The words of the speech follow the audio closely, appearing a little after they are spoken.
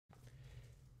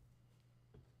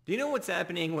Do you know what's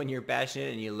happening when you're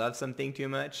passionate and you love something too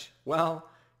much? Well,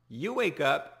 you wake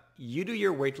up, you do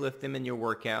your weightlifting and your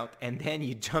workout, and then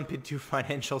you jump into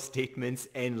financial statements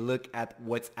and look at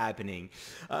what's happening.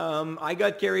 I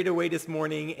got carried away this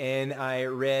morning and I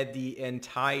read the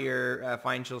entire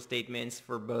financial statements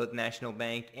for both National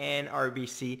Bank and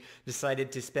RBC.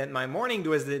 Decided to spend my morning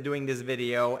doing this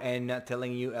video and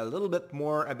telling you a little bit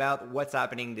more about what's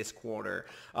happening this quarter.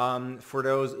 For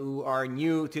those who are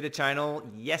new to the channel,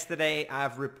 yesterday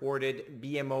I've reported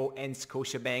BMO and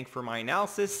ScotiaBank for my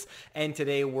analysis, and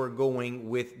today we're going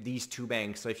with these two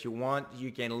banks. So if you want, you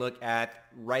can look at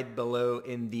right below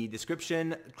in the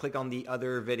description, click on the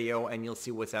other video and you'll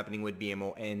see what's happening with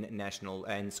BMO and National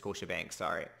and ScotiaBank,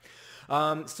 sorry.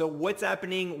 So what's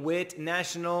happening with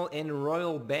National and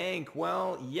Royal Bank?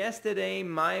 Well, yesterday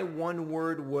my one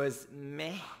word was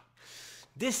meh.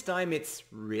 This time it's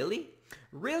really?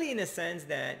 Really, in a sense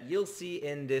that you'll see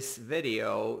in this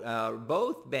video,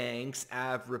 both banks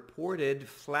have reported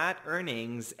flat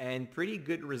earnings and pretty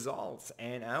good results.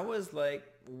 And I was like,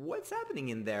 what's happening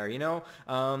in there? You know,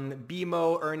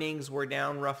 BMO earnings were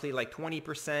down roughly like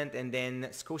 20%, and then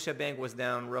Scotiabank was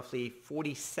down roughly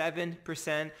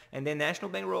 47%, and then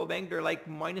National Bank, Royal Bank, they're like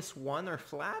 -1 or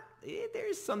flat.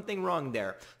 There's something wrong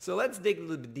there. So let's dig a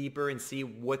little bit deeper and see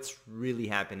what's really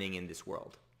happening in this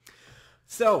world.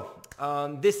 So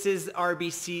this is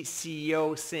RBC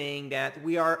CEO saying that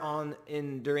we are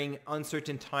during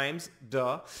uncertain times,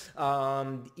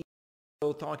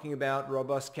 talking about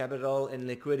robust capital and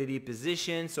liquidity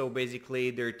position. So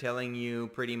basically they're telling you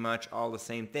pretty much all the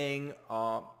same thing.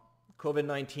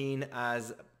 COVID-19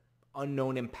 has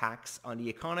unknown impacts on the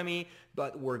economy,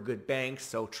 but we're good banks,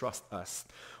 so trust us.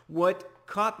 What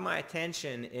caught my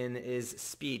attention in his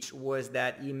speech was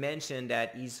that he mentioned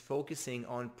that he's focusing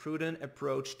on prudent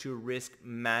approach to risk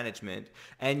management,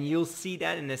 and you'll see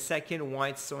that in a second why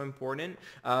it's so important.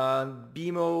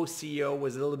 BMO CEO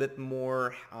was a little bit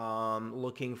more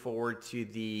looking forward to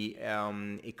the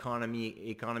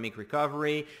economic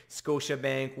recovery.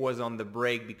 Scotiabank was on the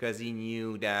break because he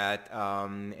knew that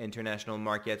international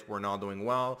markets were not doing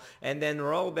well, and then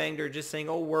Royal Bank, they're just saying,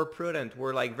 oh, we're prudent,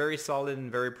 we're like very solid and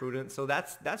very prudent. So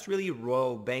that's really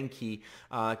Royal Banky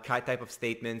type of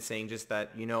statement, saying just that,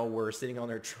 you know, we're sitting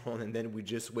on our throne and then we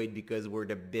just wait because we're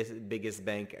the biggest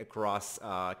bank across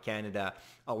Canada,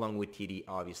 along with TD,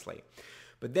 obviously.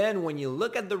 But then when you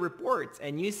look at the reports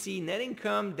and you see net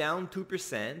income down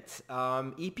 2%,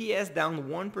 EPS down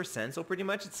 1%, so pretty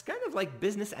much it's kind of like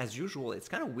business as usual. It's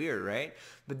kind of weird, right?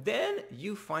 But then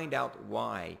you find out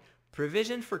why.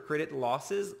 Provision for credit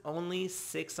losses, only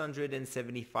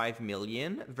 675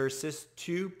 million versus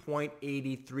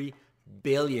 2.83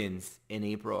 billions in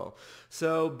April.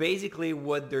 So basically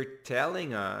what they're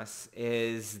telling us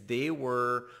is they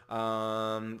were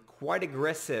quite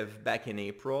aggressive back in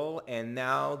April, and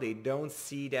now they don't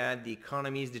see that the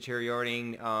economy is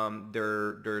deteriorating.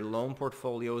 Their loan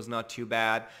portfolio is not too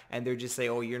bad, and they're just saying,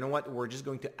 oh, you know what, we're just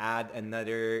going to add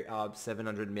another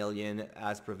 700 million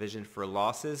as provision for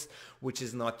losses, which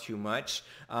is not too much.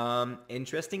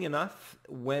 Interesting enough,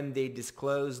 when they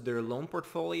disclose their loan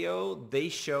portfolio, they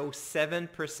show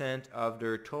 7% of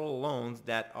their total loans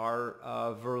that are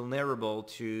vulnerable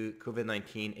to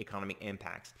COVID-19 economic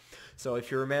impacts. So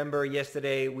if you remember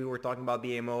yesterday, we were talking about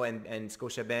BMO and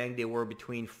Scotiabank. They were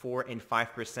between 4 and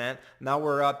 5%. Now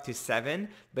we're up to 7,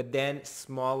 but then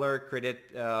smaller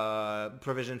credit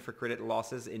provision for credit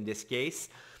losses in this case.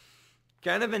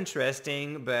 Kind of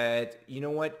interesting, but you know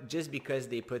what? Just because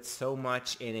they put so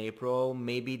much in April,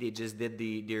 maybe they just did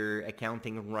their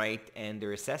accounting right and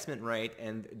their assessment right,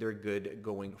 and they're good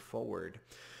going forward.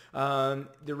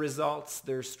 The results,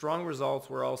 their strong results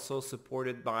were also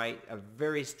supported by a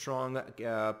very strong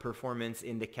performance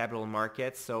in the capital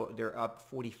markets, so they're up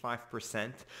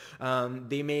 45%.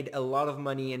 They made a lot of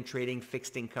money in trading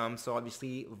fixed income, so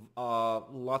obviously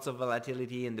lots of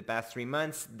volatility in the past 3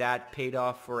 months. That paid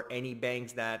off for any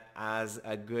banks that has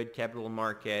a good capital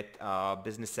market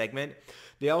business segment.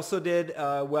 They also did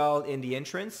well in the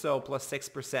insurance, so plus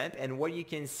 6%. And what you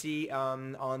can see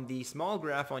on the small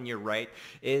graph on your right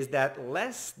is that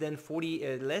less than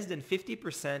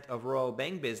 50% of Royal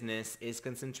Bank business is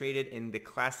concentrated in the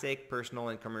classic personal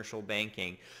and commercial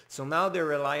banking. So now they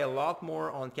rely a lot more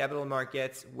on capital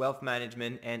markets, wealth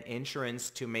management, and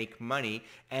insurance to make money,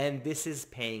 and this is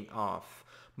paying off.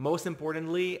 Most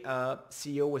importantly,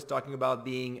 CEO was talking about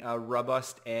being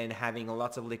robust and having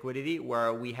lots of liquidity,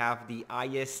 where we have the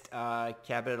highest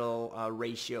capital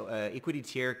ratio, equity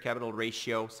tier capital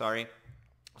ratio, sorry.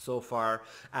 so far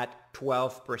at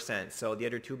 12%. So the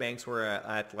other two banks were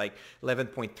at like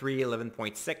 11.3,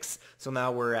 11.6. So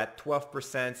now we're at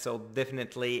 12%. So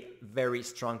definitely very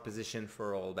strong position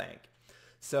for Royal Bank.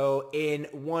 So in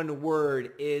one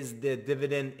word, is the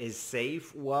dividend is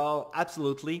safe? Well,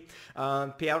 absolutely.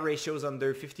 Payout ratio is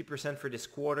under 50% for this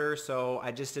quarter. So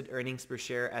adjusted earnings per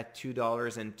share at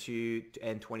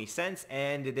 $2.20,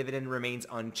 and the dividend remains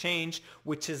unchanged,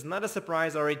 which is not a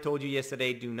surprise. I already told you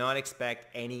yesterday, do not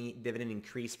expect any dividend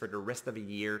increase for the rest of the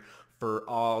year for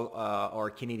all our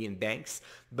Canadian banks.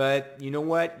 But you know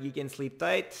what? You can sleep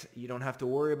tight. You don't have to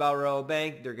worry about Royal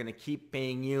Bank. They're going to keep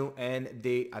paying you, and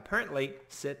they apparently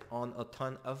sit on a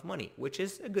ton of money, which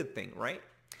is a good thing, right?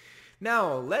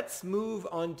 Now, let's move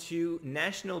on to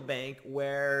National Bank,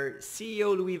 where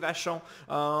CEO Louis Vachon,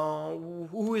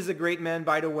 who is a great man,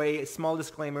 by the way, small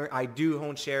disclaimer, I do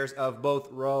own shares of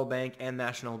both Royal Bank and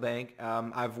National Bank.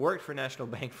 I've worked for National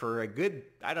Bank for a good,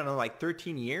 I don't know, like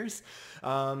 13 years,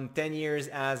 10 years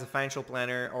as a financial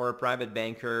planner or a private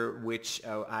banker, which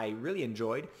I really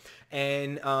enjoyed.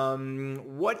 And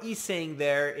what he's saying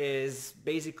there is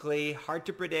basically hard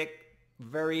to predict,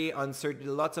 very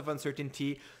uncertain, lots of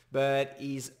uncertainty, but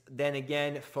he's then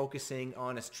again focusing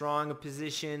on a strong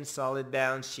position, solid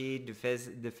balance sheet,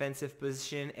 defensive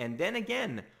position, and then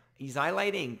again, he's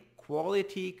highlighting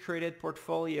quality credit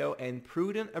portfolio and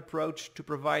prudent approach to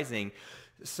provising.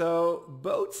 So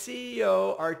both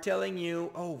CEO are telling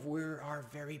you, oh, we are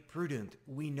very prudent.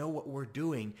 We know what we're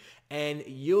doing. And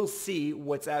you'll see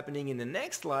what's happening in the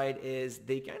next slide is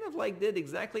they kind of like did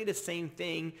exactly the same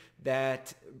thing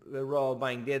that Royal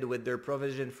Bank did with their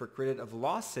provision for credit of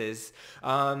losses.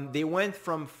 They went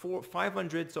from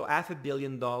 500, so $500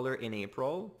 million in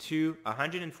April to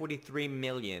 143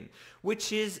 million,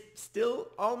 which is still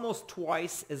almost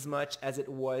twice as much as it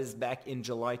was back in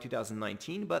July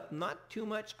 2019, but not too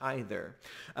much either.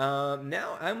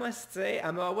 Now, I must say, I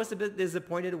was a bit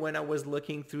disappointed when I was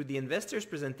looking through the investors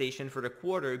presentation for the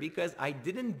quarter because I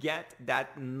didn't get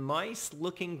that nice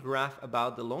looking graph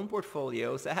about the loan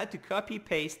portfolio. So I had to copy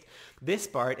paste this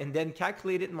part and then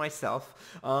calculate it myself.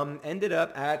 Ended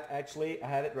up at, actually I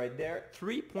have it right there,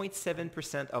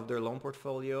 3.7% of their loan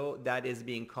portfolio that is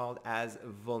being called as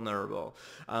vulnerable,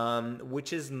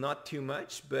 which is not too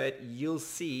much, but you'll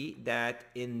see that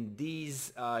in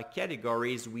these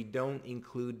categories we don't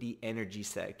include the energy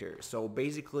sector. So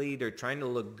basically they're trying to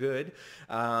look good.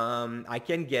 I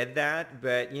can get that,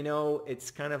 but you know,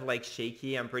 it's kind of like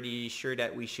shaky. I'm pretty sure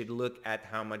that we should look at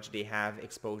how much they have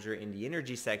exposure in the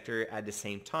energy sector at the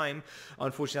same time.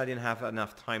 Unfortunately, I didn't have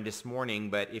enough time this morning,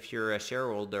 but if you're a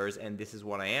shareholders and this is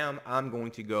what I am, I'm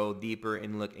going to go deeper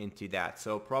and look into that.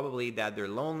 So probably that their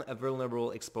loan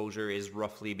vulnerable exposure is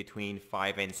roughly between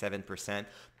 5 and 7%,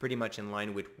 pretty much in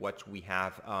line with what we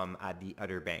have at the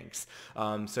other banks.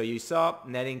 So you saw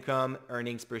net income,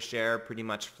 earnings per share, pretty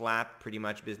much flat, pretty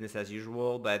much business as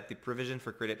usual, but the provision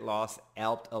for credit loss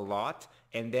helped a lot.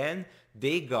 And then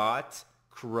they got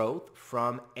growth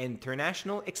from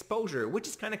international exposure, which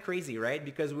is kind of crazy, right?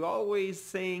 Because we're always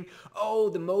saying, oh,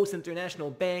 the most international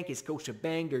bank is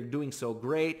ScotiaBank. They're doing so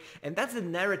great. And that's the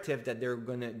narrative that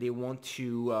they want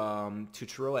to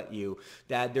throw at you,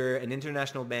 that they're an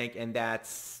international bank and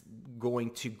that's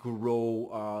going to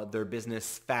grow their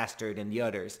business faster than the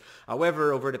others.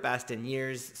 However, over the past 10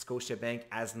 years, ScotiaBank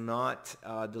has not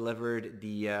delivered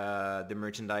the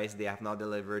merchandise. They have not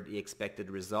delivered the expected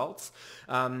results.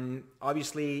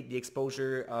 Obviously, the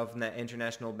exposure of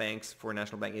international banks for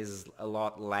National Bank is a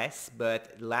lot less,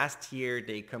 but last year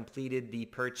they completed the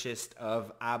purchase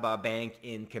of ABA Bank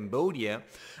in Cambodia,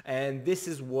 and this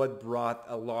is what brought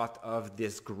a lot of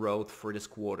this growth for this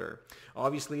quarter.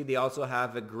 Obviously, they also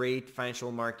have a great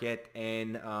financial market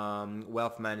and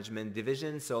wealth management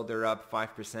division, so they're up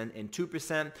 5% and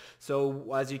 2%.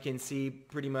 So as you can see,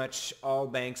 pretty much all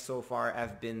banks so far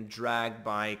have been dragged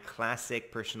by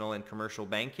classic personal and commercial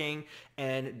banking,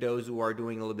 and those who are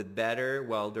doing a little bit better,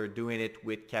 well, they're doing it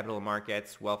with capital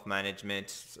markets, wealth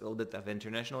management, a little bit of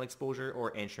international exposure,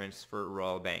 or insurance for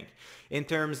Royal Bank. In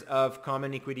terms of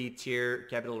common equity tier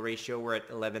capital ratio, we're at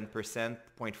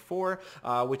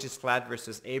 11.4%, which is flat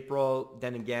versus April.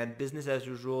 Then again, business as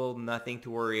usual, nothing to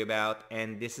worry about,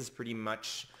 and this is pretty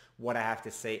much what I have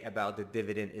to say about the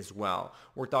dividend as well.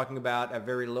 We're talking about a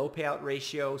very low payout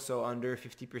ratio, so under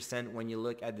 50% when you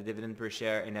look at the dividend per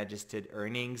share and adjusted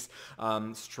earnings.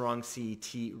 Strong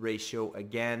CET ratio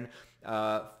again.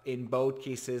 In both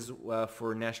cases,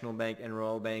 for National Bank and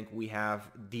Royal Bank, we have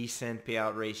decent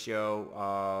payout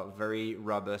ratio, very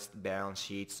robust balance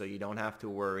sheet, so you don't have to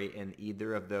worry in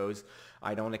either of those.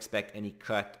 I don't expect any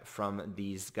cut from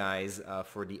these guys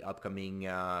for the upcoming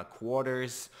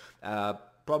quarters.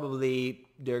 probably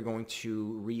they're going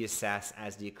to reassess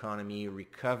as the economy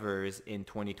recovers in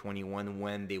 2021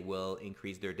 when they will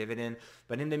increase their dividend.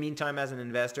 But in the meantime, as an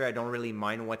investor, I don't really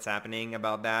mind what's happening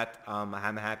about that.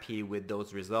 I'm happy with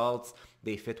those results.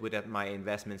 They fit with my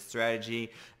investment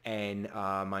strategy and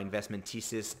my investment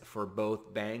thesis for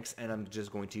both banks, and I'm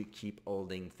just going to keep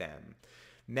holding them.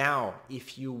 Now,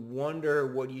 if you wonder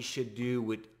what you should do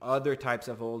with other types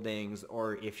of holdings,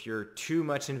 or if you're too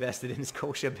much invested in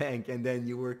ScotiaBank and then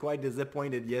you were quite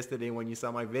disappointed yesterday when you saw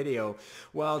my video,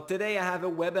 well, today I have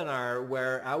a webinar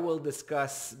where I will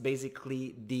discuss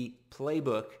basically the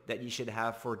playbook that you should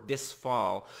have for this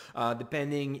fall,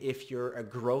 depending if you're a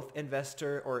growth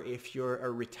investor or if you're a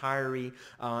retiree,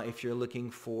 if you're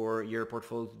looking for your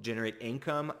portfolio to generate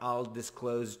income. I'll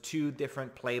disclose 2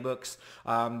 different playbooks.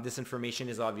 This information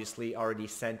is obviously already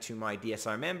sent to my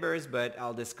DSR members, but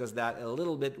I'll discuss that a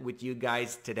little bit with you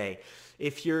guys today.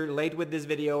 If you're late with this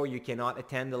video or you cannot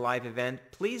attend the live event,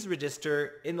 please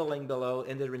register in the link below,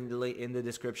 in the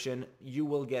description. You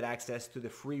will get access to the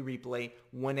free replay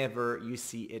whenever you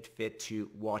see it fit to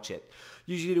watch it.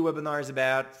 Usually the webinar is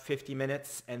about 50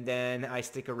 minutes, and then I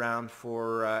stick around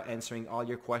for answering all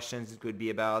your questions. It could be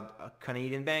about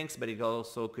Canadian banks, but it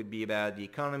also could be about the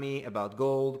economy, about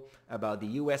gold, about the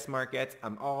US market.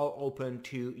 I'm all open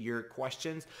to your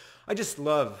questions. I just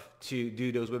love to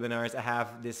do those webinars. I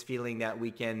have this feeling that we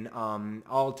can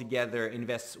all together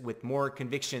invest with more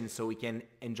conviction so we can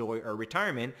enjoy our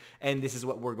retirement. And this is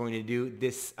what we're going to do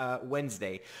this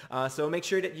Wednesday. So make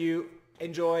sure that you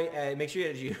enjoy and make sure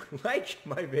that you like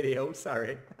my video,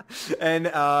 and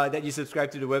that you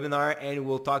subscribe to the webinar, and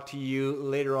we'll talk to you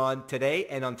later on today.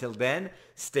 And until then,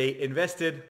 stay invested.